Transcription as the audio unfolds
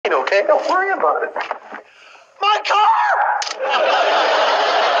fine, okay? Don't worry about it. My car!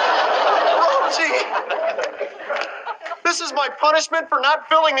 Rosie! This is my punishment for not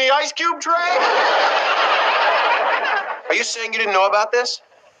filling the ice cube tray? Are you saying you didn't know about this?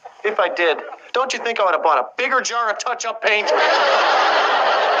 If I did, don't you think I would have bought a bigger jar of touch-up paint?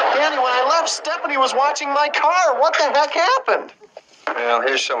 Danny, when I left, Stephanie was watching my car. What the heck happened? Well,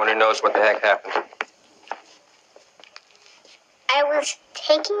 here's someone who knows what the heck happened. I was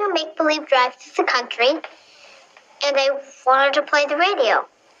taking a make-believe drive through the country, and I wanted to play the radio.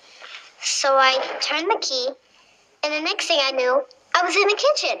 So I turned the key, and the next thing I knew, I was in the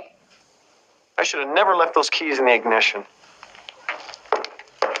kitchen. I should have never left those keys in the ignition.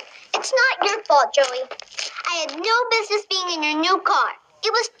 It's not your fault, Joey. I had no business being in your new car.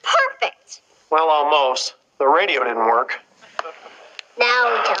 It was perfect. Well, almost. The radio didn't work.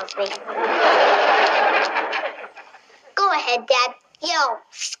 Now he tells me. Go ahead, Dad. Yell,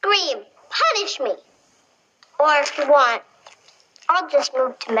 scream, punish me. Or if you want, I'll just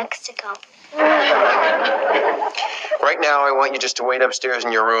move to Mexico. Right now, I want you just to wait upstairs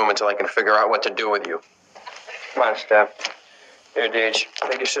in your room until I can figure out what to do with you. Come on, Steph. Here, Deej.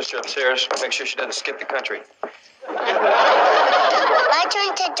 Take your sister upstairs. Make sure she doesn't skip the country. My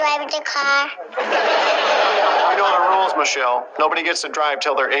turn to drive the car. You know the rules, Michelle. Nobody gets to drive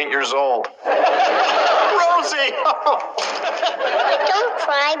till they're 8 years old. Rosie! Don't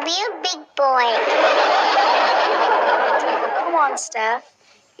cry. Be a big boy. Come on, Steph.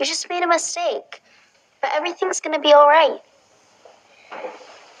 You just made a mistake. But everything's going to be all right.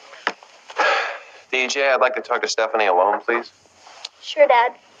 DJ, I'd like to talk to Stephanie alone, please. Sure,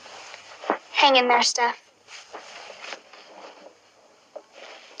 Dad. Hang in there, Steph.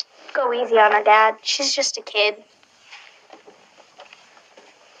 Go easy on her, Dad. She's just a kid.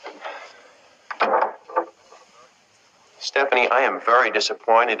 Stephanie, I am very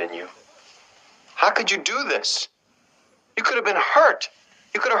disappointed in you. How could you do this? You could have been hurt.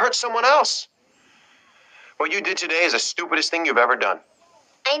 You could have hurt someone else. What you did today is the stupidest thing you've ever done.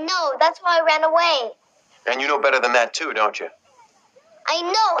 I know. That's why I ran away. And you know better than that, too, don't you? I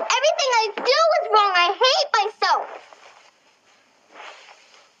know. Everything I do is wrong. I hate myself.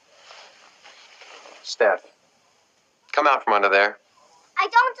 Steph, come out from under there. I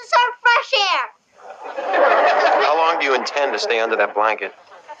don't deserve fresh air. How long do you intend to stay under that blanket?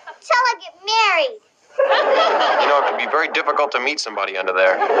 Till I get married. You know, it can be very difficult to meet somebody under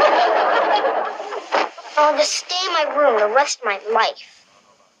there. I'll just stay in my room the rest of my life.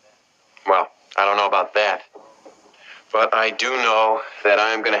 Well, I don't know about that. But I do know that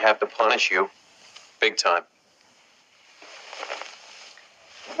I'm going to have to punish you big time.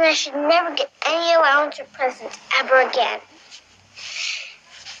 And I should never get any allowance or presents ever again.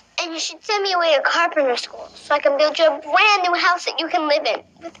 And you should send me away to carpenter school so I can build you a brand new house that you can live in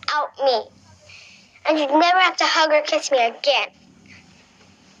without me. And you'd never have to hug or kiss me again.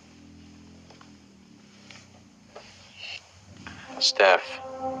 Steph,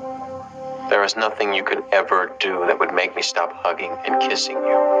 there is nothing you could ever do that would make me stop hugging and kissing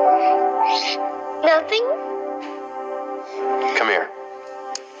you. Nothing? Come here.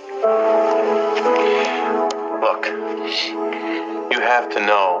 Look, you have to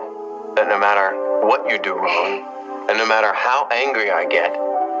know that no matter what you do wrong, and no matter how angry I get,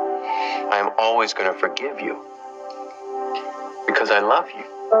 I am always going to forgive you. Because I love you.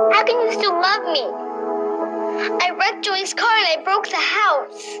 How can you still love me? I wrecked Joey's car and I broke the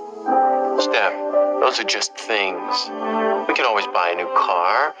house. Steph, those are just things. We can always buy a new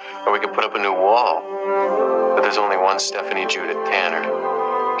car, or we can put up a new wall. But there's only one Stephanie Judith Tanner.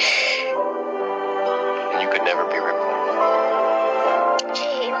 And you could never be replaced.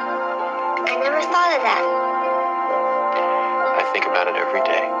 Gee, I never thought of that. I think about it every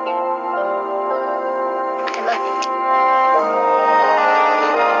day.